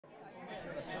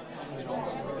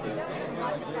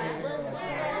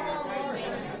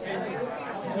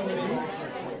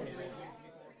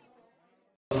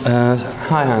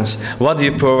Hi Hans, what do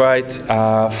you provide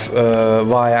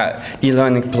via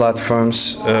e-learning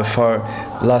platforms for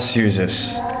LAS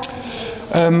users?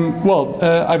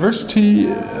 Iversity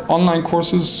online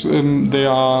courses,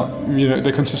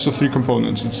 they consist of three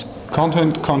components. It's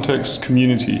content, context,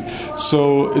 community.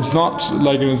 So it's not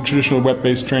like in a traditional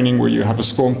web-based training where you have a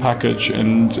SCORM package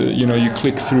and you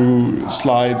click through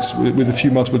slides with a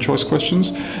few multiple choice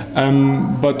questions.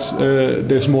 But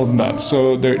there's more than that.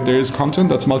 So there is content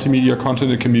that's multimedia content.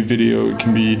 It can be video, it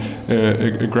can be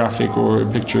a graphic or a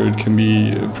picture, it can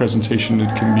be a presentation,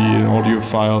 it can be an audio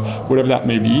file, whatever that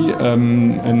may be,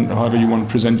 and however you want to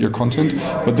present your content.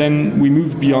 But then we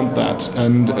move beyond that.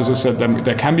 And as I said,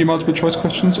 there can be multiple choice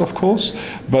questions, of course,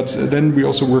 but then we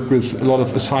also work with a lot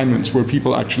of assignments where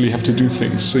people actually have to do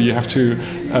things. So you have to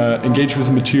engage with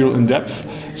the material in depth.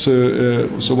 So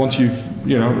once you've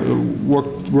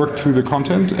worked through the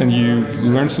content and you've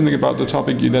learned something about the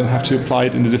topic, you then have to apply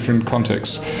it in a different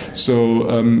context. So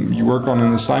you work on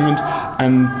an assignment,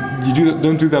 and you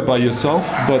don't do that by yourself,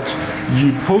 but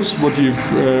you post what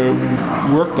you've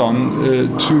worked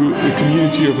on to a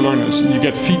community of learners, and you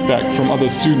get feedback from other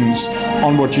students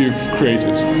on what you've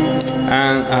created.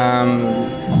 And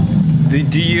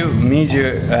do you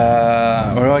measure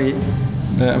ROI?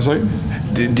 I'm sorry?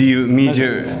 Do you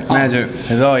measure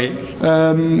ROI?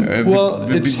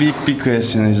 It's big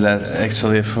question is that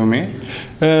actually for me.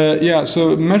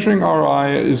 So measuring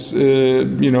ROI is,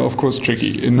 of course,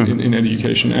 tricky in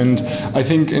education, and I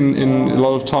think in a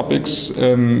lot of topics,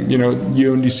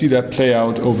 you only see that play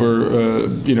out over,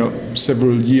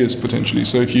 several years potentially.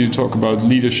 So if you talk about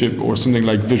leadership or something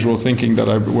like visual thinking,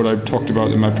 what I talked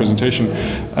about in my presentation.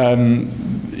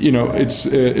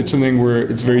 It's something where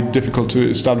it's very difficult to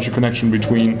establish a connection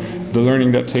between the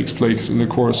learning that takes place in the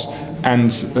course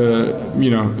and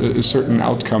a certain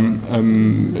outcome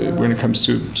when it comes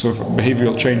to sort of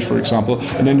behavioral change, for example.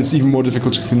 And then it's even more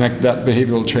difficult to connect that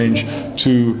behavioral change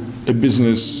to a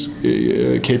business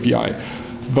KPI.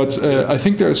 But I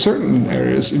think there are certain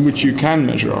areas in which you can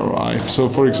measure ROI. So,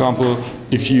 for example,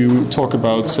 if you talk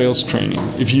about sales training,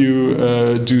 if you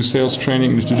do sales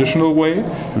training in a traditional way,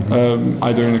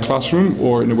 either in a classroom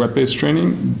or in a web-based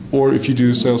training, or if you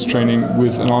do sales training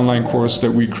with an online course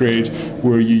that we create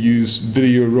where you use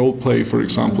video role play, for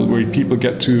example, where people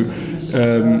get to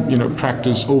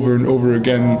practice over and over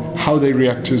again how they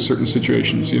react to certain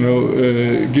situations.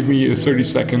 Give me a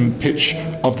 30-second pitch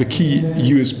of the key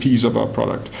USPs of our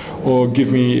product, or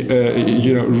give me,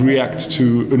 react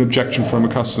to an objection from a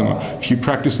customer. If you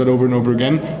practice that over and over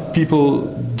again, people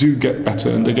do get better,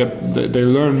 and they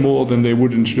learn more than they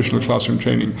would in traditional classroom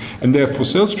training. And therefore,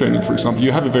 sales training, for example,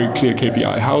 you have a very clear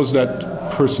KPI. How is that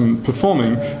person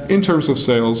performing in terms of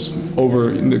sales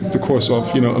over the course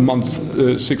of a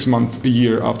month, 6 months, a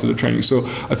year after the training? So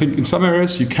I think in some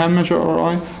areas you can measure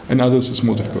ROI, and others it's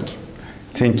more difficult.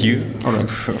 Thank you. All right.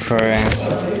 for your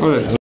answer. All right.